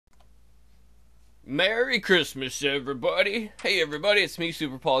Merry Christmas, everybody! Hey, everybody, it's me,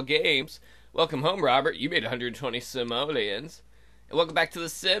 SuperPaulGames. Welcome home, Robert. You made 120 simoleons. And welcome back to The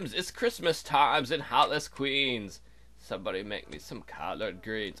Sims. It's Christmas times in Heartless Queens. Somebody make me some collard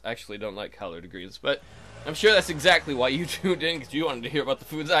greens. I actually don't like collard greens, but I'm sure that's exactly why you tuned in, because you wanted to hear about the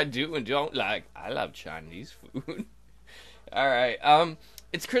foods I do and don't like. I love Chinese food. Alright,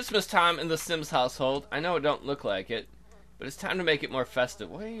 it's Christmas time in the Sims household. I know it don't look like it, but it's time to make it more festive.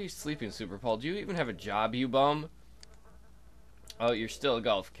 Why are you sleeping, SuperPaul? Do you even have a job, you bum? Oh, you're still a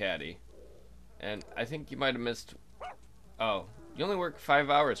golf caddy. And I think you might have missed... Oh, you only work 5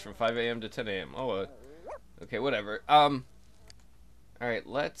 hours from 5 a.m. to 10 a.m. Oh, okay, whatever. Alright,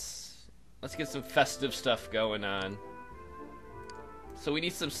 let's get some festive stuff going on. So we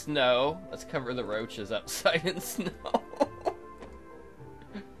need some snow. Let's cover the roaches outside in snow.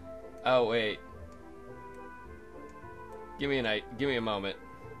 Oh, wait. Give me a moment.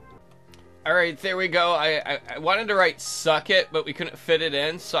 Alright, there we go. I wanted to write suck it, but we couldn't fit it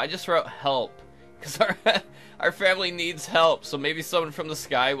in, so I just wrote help. Because our family needs help, so maybe someone from the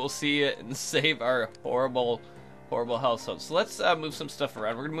sky will see it and save our horrible household. So let's move some stuff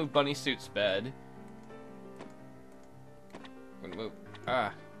around. We're going to move Bunnysuit's bed. We're going to move...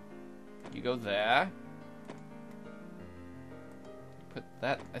 you go there. Put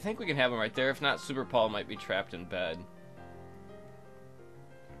that... I think we can have him right there. If not, SuperPaul might be trapped in bed.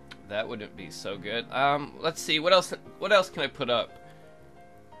 That wouldn't be so good. Let's see. What else can I put up?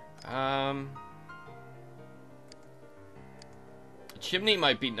 A chimney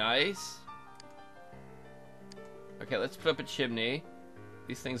might be nice. Okay, let's put up a chimney.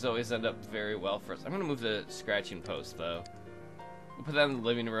 These things always end up very well for us. I'm going to move the scratching post, though. We'll put that in the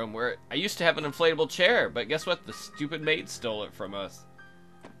living room where I used to have an inflatable chair, but guess what? The stupid maid stole it from us.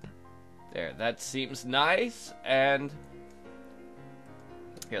 There, that seems nice, and...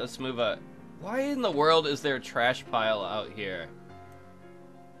 Okay, let's move a... Why in the world is there a trash pile out here?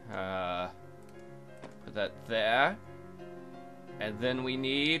 Put that there. And then we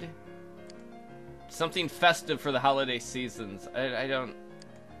need... something festive for the holiday seasons. I don't...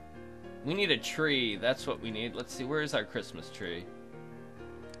 We need a tree. That's what we need. Let's see, where is our Christmas tree?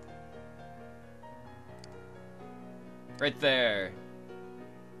 Right there.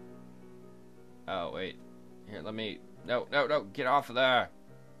 Oh, wait. Here, let me... No, get off of there.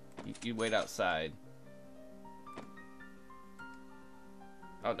 You wait outside.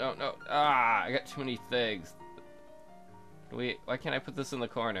 Oh, no. I got too many things. Why can't I put this in the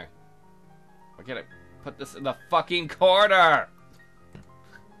corner? Why can't I put this in the fucking corner?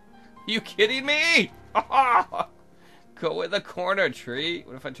 You kidding me? Go in the corner, tree.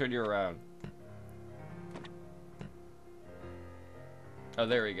 What if I turn you around? Oh,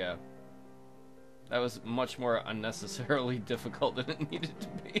 there we go. That was much more unnecessarily difficult than it needed to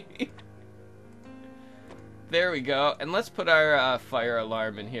be. There we go. And let's put our fire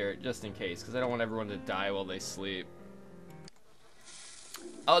alarm in here, just in case, because I don't want everyone to die while they sleep.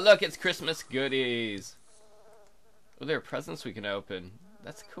 Oh, look, it's Christmas goodies. Oh, there are presents we can open.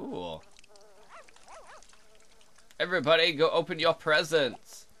 That's cool. Everybody, go open your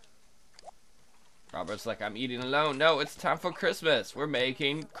presents. Robert's like, I'm eating alone. No, it's time for Christmas. We're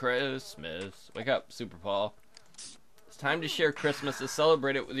making Christmas. Wake up, SuperPaul. It's time to share Christmas and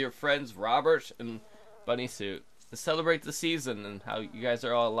celebrate it with your friends Robert and Bunnysuit. To celebrate the season and how you guys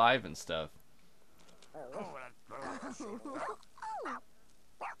are all alive and stuff.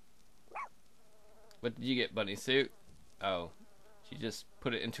 What did you get, Bunnysuit? Oh, she just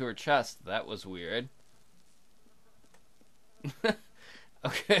put it into her chest. That was weird.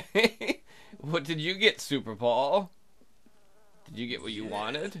 Okay. What did you get, SuperPaul? Did you get what you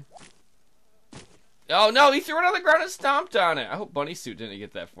wanted? Oh no, he threw it on the ground and stomped on it. I hope Bunnysuit didn't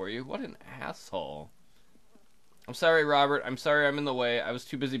get that for you. What an asshole. I'm sorry, Robert. I'm sorry I'm in the way. I was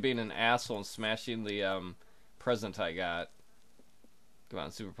too busy being an asshole and smashing the present I got. Come on,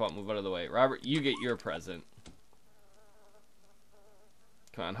 SuperPaul, move out of the way. Robert, you get your present.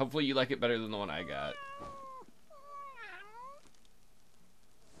 Come on, hopefully you like it better than the one I got.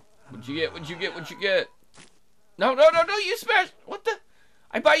 What'd you get? What'd you get? What'd you get? No, you smashed... What the...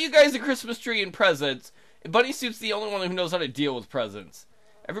 I buy you guys a Christmas tree and presents, and Bunnysuit's the only one who knows how to deal with presents.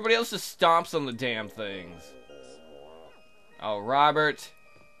 Everybody else just stomps on the damn things. Oh, Robert.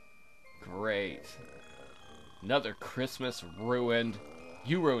 Great. Another Christmas ruined.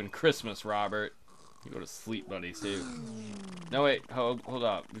 You ruined Christmas, Robert. You go to sleep, Bunnysuit. No, wait. Hold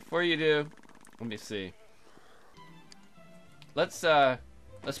up. Before you do, let me see. Let's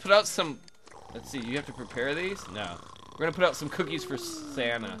put out some... Let's see, you have to prepare these? No. We're gonna put out some cookies for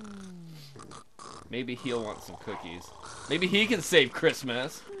Santa. Maybe he'll want some cookies. Maybe he can save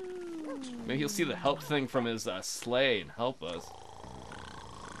Christmas. Maybe he'll see the help thing from his sleigh and help us.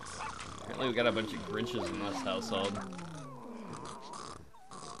 Apparently we got a bunch of Grinches in this household.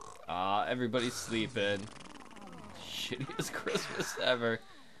 Everybody's sleeping. Shittiest Christmas ever.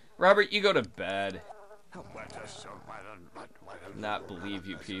 Robert, you go to bed. Not believe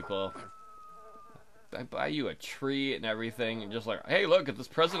you people. I buy you a tree and everything, and just like, hey, look at this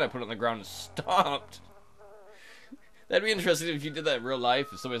present I put on the ground and stomped. That'd be interesting if you did that in real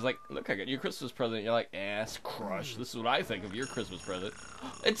life. If somebody's like, look, I got you a Christmas present. And you're like, ass crush. This is what I think of your Christmas present.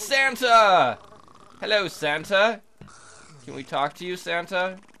 It's Santa! Hello, Santa. Can we talk to you,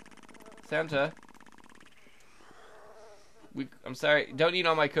 Santa? Santa? I'm sorry. Don't eat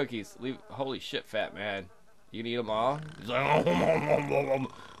all my cookies. Leave. Holy shit, fat man. You can eat them all? He's like, oh,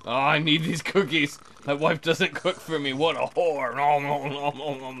 I need these cookies. My wife doesn't cook for me. What a whore.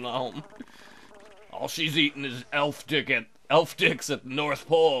 All she's eating is elf dicks at the North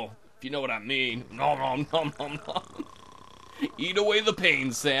Pole, if you know what I mean. Nom. Eat away the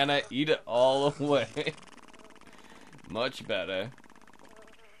pain, Santa. Eat it all away. Much better.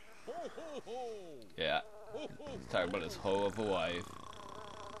 Yeah. He's talking about his hoe of a wife.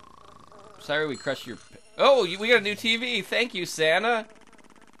 Sorry we crushed your... Oh, we got a new TV. Thank you, Santa.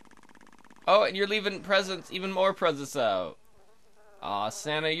 Oh, and you're leaving presents, even more presents out. Aw,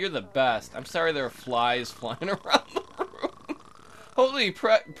 Santa, you're the best. I'm sorry there are flies flying around the room. Holy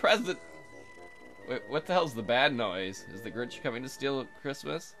present. Wait, what the hell's the bad noise? Is the Grinch coming to steal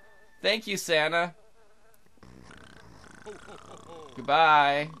Christmas? Thank you, Santa.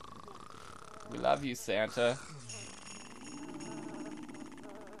 Goodbye. We love you, Santa.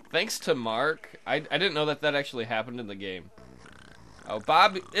 Thanks to Mark. I didn't know that actually happened in the game. Oh,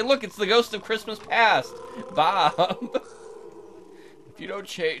 Bob. Hey, look, it's the ghost of Christmas past. Bob. If you don't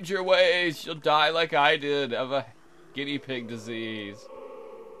change your ways, you'll die like I did of a guinea pig disease.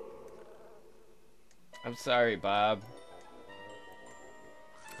 I'm sorry, Bob.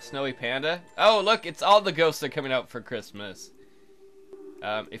 Snowy Panda? Oh, look, it's all the ghosts that are coming out for Christmas.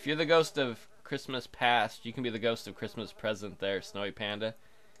 If you're the ghost of Christmas past, you can be the ghost of Christmas present there, Snowy Panda.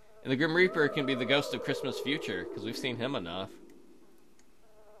 And the Grim Reaper can be the ghost of Christmas future, because we've seen him enough.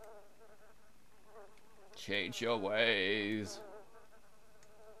 Change your ways.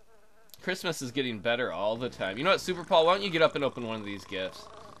 Christmas is getting better all the time. You know what, Super Paul, why don't you get up and open one of these gifts?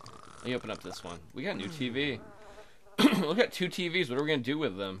 Let me open up this one. We got a new TV. We got 2 TVs. What are we going to do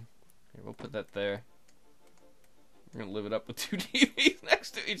with them? Here, we'll put that there. We're going to live it up with 2 TVs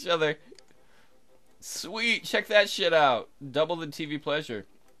next to each other. Sweet. Check that shit out. Double the TV pleasure.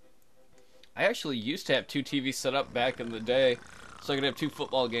 I actually used to have 2 TVs set up back in the day, so I could have 2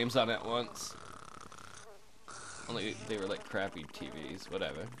 football games on at once. Only they were like crappy TVs.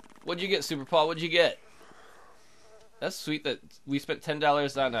 Whatever. What'd you get, Super Paul? What'd you get? That's sweet that we spent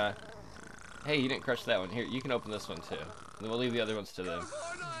 $10 on a... Hey, you didn't crush that one. Here, you can open this one too. And then we'll leave the other ones to them.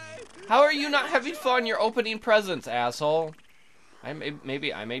 How are you not having fun? You're opening presents, asshole.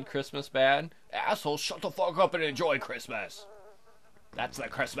 Maybe I made Christmas bad. Asshole, shut the fuck up and enjoy Christmas. That's the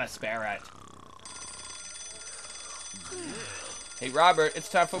Christmas spirit. Hey, Robert, it's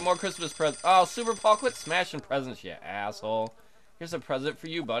time for more Christmas presents. Oh, Super Paul, quit smashing presents, you asshole. Here's a present for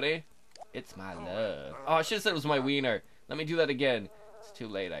you, buddy. It's my love. Oh, I should have said it was my wiener. Let me do that again. It's too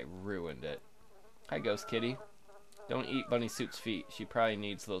late. I ruined it. Hi, Ghost Kitty. Don't eat Bunnysuit's feet. She probably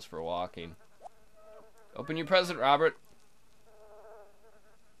needs those for walking. Open your present, Robert.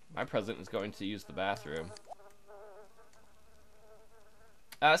 My present is going to use the bathroom.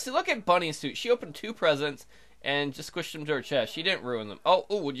 See, look at Bunnysuit. She opened 2 presents and just squished them to her chest. She didn't ruin them. Oh,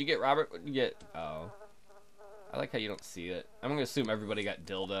 what'd you get, Robert? What'd you get? Oh. I like how you don't see it. I'm going to assume everybody got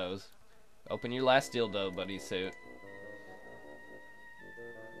dildos. Open your last dildo, Bunnysuit.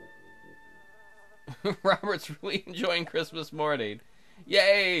 Robert's really enjoying Christmas morning.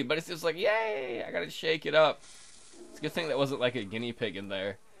 Yay! But it's just like, yay! I gotta shake it up. It's a good thing that wasn't like a guinea pig in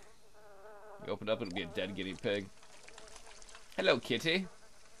there. You open it up and it'll be a dead guinea pig. Hello, kitty.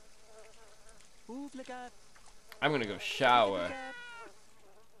 I'm gonna go shower.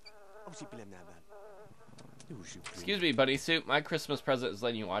 Excuse me, Bunnysuit. My Christmas present is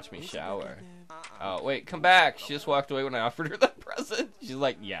letting you watch me shower. Oh, wait, come back. She just walked away when I offered her that present. She's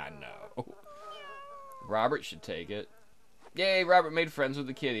like, yeah, no. Robert should take it. Yay, Robert made friends with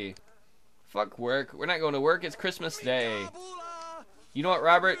the kitty. Fuck work. We're not going to work. It's Christmas Day. You know what,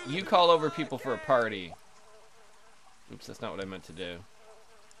 Robert? You call over people for a party. Oops, that's not what I meant to do.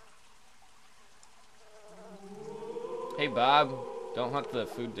 Hey, Bob. Don't hunt the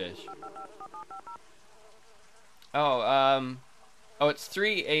food dish. Oh, it's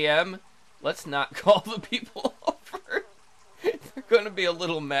 3 a.m. Let's not call the people over. They're going to be a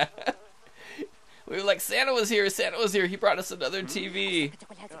little mad. We were like, Santa was here, Santa was here. He brought us another TV.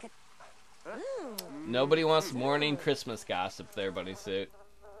 Nobody wants morning Christmas gossip there, Bunnysuit.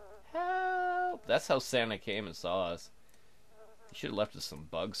 Help! That's how Santa came and saw us. He should have left us some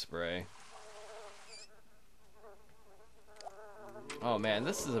bug spray. Oh man,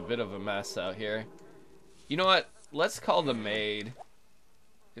 this is a bit of a mess out here. You know what? Let's call the maid.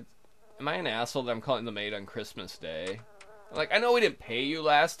 Am I an asshole that I'm calling the maid on Christmas Day? Like, I know we didn't pay you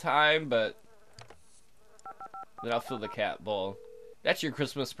last time, but then I'll fill the cat bowl. That's your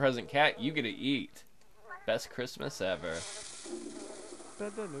Christmas present, cat. You get to eat. Best Christmas ever.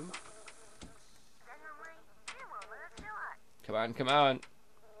 Come on, come on.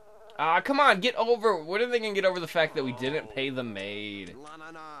 Ah, come on, get over. What are they gonna get over the fact that we didn't pay the maid?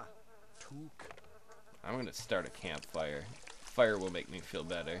 I'm gonna start a campfire. Fire will make me feel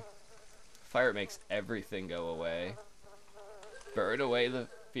better. Fire makes everything go away. Burn away the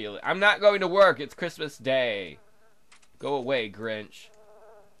feeling. I'm not going to work. It's Christmas Day. Go away, Grinch.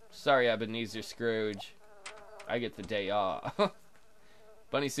 Sorry, Ebenezer Scrooge. I get the day off.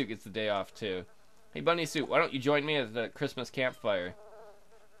 Bunnysuit gets the day off, too. Hey, Bunnysuit, why don't you join me at the Christmas campfire?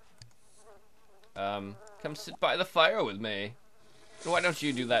 Come sit by the fire with me. Why don't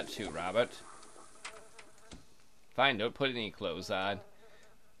you do that, too, Robert? Fine, don't put any clothes on.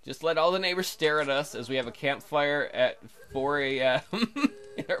 Just let all the neighbors stare at us as we have a campfire at 4 a.m.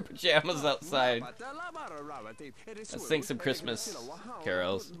 in our pajamas outside. Let's sing some Christmas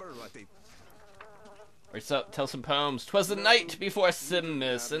carols. Or tell some poems. 'Twas the night before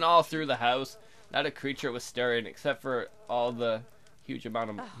Simmas, and all through the house not a creature was stirring, except for all the huge amount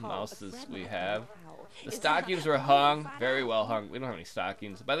of mouses we have. The stockings were hung, very well hung. We don't have any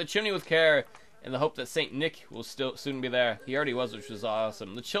stockings. By the chimney with care, in the hope that Saint Nick will soon be there. He already was, which was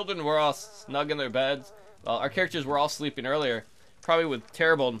awesome. The children were all snug in their beds. Well, our characters were all sleeping earlier, probably with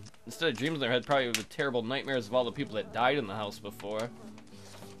terrible, instead of dreams in their head, probably with terrible nightmares of all the people that died in the house before.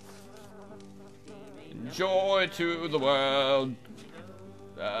 Joy to the world,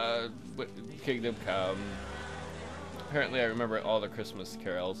 kingdom come. Apparently I remember all the Christmas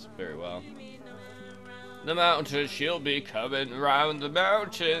carols very well. The mountain, she'll be coming round the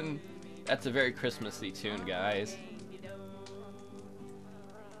mountain. That's a very Christmassy tune, guys.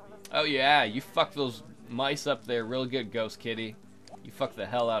 Oh yeah, you fuck those mice up there real good, Ghost Kitty. You fuck the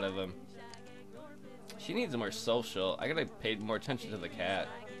hell out of them. She needs more social. I gotta pay more attention to the cat.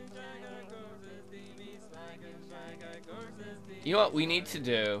 You know what we need to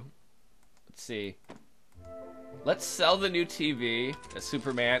do? Let's see. Let's sell the new TV that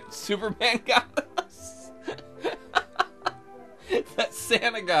Superman got us. That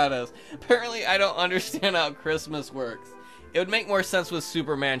Santa got us. Apparently I don't understand how Christmas works. It would make more sense with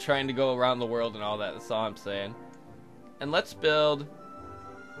Superman trying to go around the world and all that. That's all I'm saying. And let's build...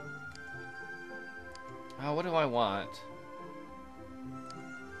 Oh, what do I want?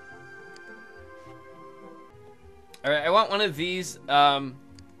 Alright, I want one of these, I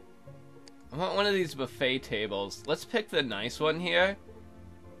want one of these buffet tables. Let's pick the nice one here.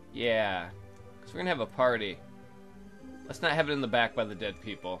 Yeah. Because we're going to have a party. Let's not have it in the back by the dead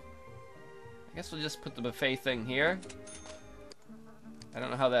people. I guess we'll just put the buffet thing here. I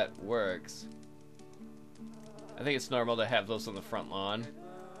don't know how that works. I think it's normal to have those on the front lawn.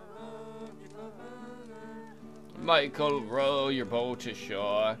 Michael, row your boat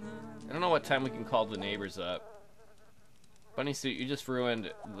ashore. I don't know what time we can call the neighbors up. Bunnysuit, you just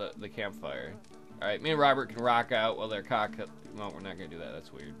ruined the campfire. Alright, me and Robert can rock out while they're well, we're not gonna do that,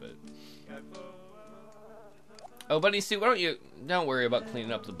 that's weird, but... Oh, Bunnysuit, why don't you... Don't worry about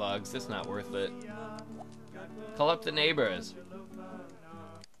cleaning up the bugs, it's not worth it. Call up the neighbors.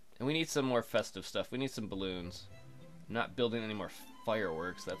 And we need some more festive stuff, we need some balloons. I'm not building any more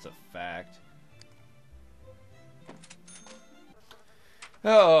fireworks, that's a fact.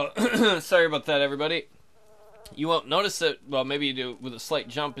 Oh, sorry about that, everybody. You won't notice it, well, maybe you do with a slight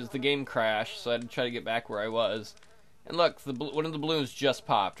jump as the game crashed, so I had to try to get back where I was. And look, one of the balloons just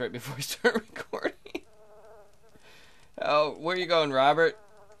popped right before we started recording. Oh, where are you going, Robert?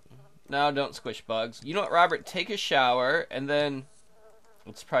 No, don't squish bugs. You know what, Robert? Take a shower, and then...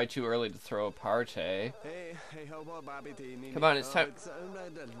 It's probably too early to throw a party. Come on, it's time...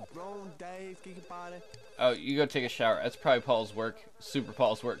 Oh, you go take a shower. That's probably Paul's work, Super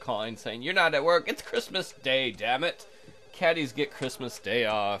Paul's work calling, saying, "You're not at work, it's Christmas Day, damn it. Caddies get Christmas Day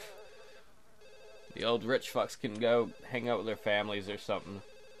off. The old rich fucks can go hang out with their families or something."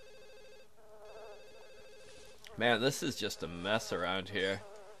 Man, this is just a mess around here.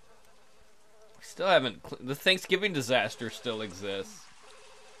 We still haven't... The Thanksgiving disaster still exists.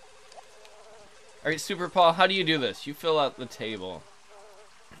 Alright, Super Paul, how do you do this? You fill out the table.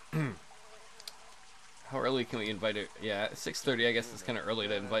 How early can we invite her? Yeah, 6:30. I guess it's kind of early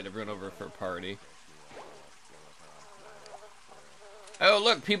to invite everyone over for a party. Oh,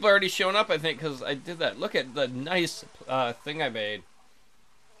 look, people are already showing up, I think, because I did that. Look at the nice thing I made.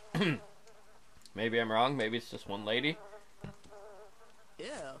 Maybe I'm wrong. Maybe it's just one lady.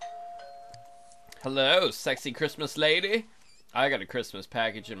 Yeah. Hello, sexy Christmas lady. I got a Christmas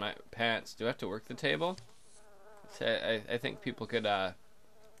package in my pants. Do I have to work the table? I think people could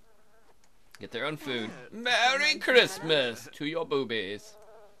get their own food. Merry Christmas to your boobies.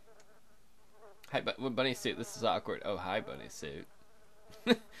 Hi, Bunnysuit. This is awkward. Oh, hi, Bunnysuit.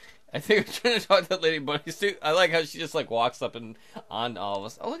 I think I'm trying to talk to that lady Bunnysuit. I like how she just like walks up and on all of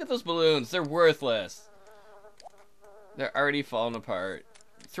us. Oh, look at those balloons. They're worthless. They're already falling apart.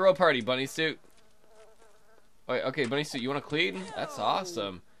 Throw a party, Bunnysuit. Wait, okay, Bunnysuit, you want to clean? That's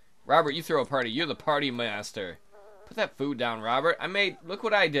awesome. Robert, you throw a party. You're the party master. Put that food down, Robert. Look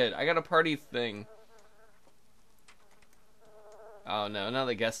what I did. I got a party thing. Oh no, now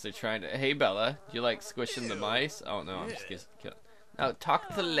the guests are trying to. Hey Bella, do you like squishing the mice? Oh no, I'm just kidding. Now talk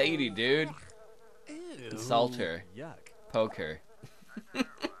to the lady, dude. Insult her. Yuck. Poke her.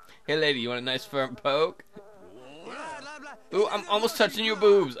 Hey lady, you want a nice firm poke? Ooh, I'm almost touching your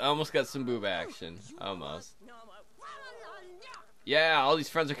boobs. I almost got some boob action. Almost. Yeah, all these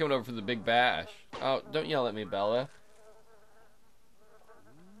friends are coming over for the big bash. Oh, don't yell at me, Bella.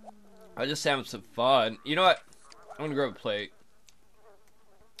 I'm just having some fun. You know what? I'm gonna grab a plate.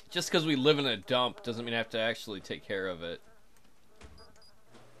 Just because we live in a dump doesn't mean I have to actually take care of it.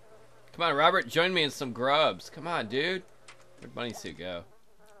 Come on, Robert, join me in some grubs. Come on, dude. Where'd Bunnysuit go?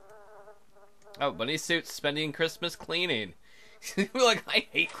 Oh, Bunnysuit's spending Christmas cleaning. We're like, I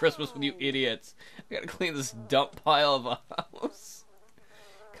hate Christmas with you idiots. I gotta clean this dump pile of a house.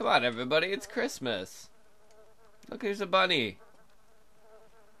 Come on, everybody, it's Christmas. Look, there's a bunny.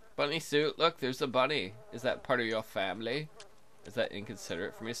 Bunnysuit, look, there's a bunny. Is that part of your family? Is that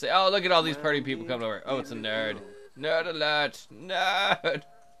inconsiderate for me to say? Oh, look at all these party people coming over. Oh, it's a nerd. Nerd alert. Nerd.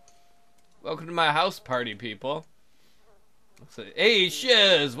 Welcome to my house, party people. Hey,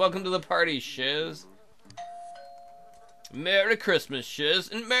 Shiz. Welcome to the party, Shiz. Merry Christmas, Shiz.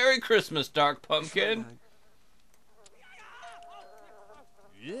 And Merry Christmas, Dark Pumpkin.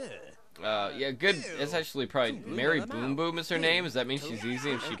 Yeah, good. It's actually probably Mary Boom Boom is her name. Does that mean she's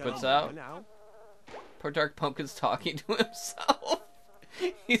easy and she puts out? Poor Dark Pumpkin's talking to himself.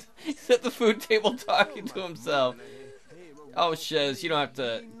 He's at the food table talking to himself. Oh, Shiz, you don't have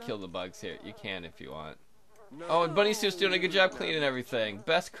to kill the bugs here. You can if you want. Oh, and Bunnysuit's doing a good job cleaning everything.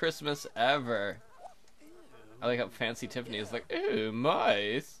 Best Christmas ever. I like how fancy Tiffany is like, ooh,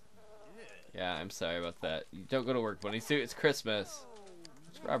 mice. Yeah, I'm sorry about that. You don't go to work, Bunnysuit. It's Christmas.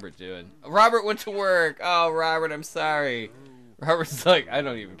 What's Robert doing? Robert went to work. Oh, Robert, I'm sorry. Robert's like, I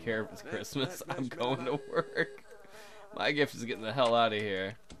don't even care if it's Christmas. I'm going to work. My gift is getting the hell out of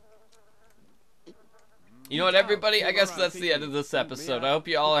here. You know what, everybody? I guess that's the end of this episode. I hope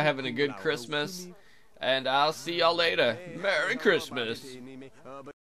you all are having a good Christmas. And I'll see y'all later. Merry Christmas.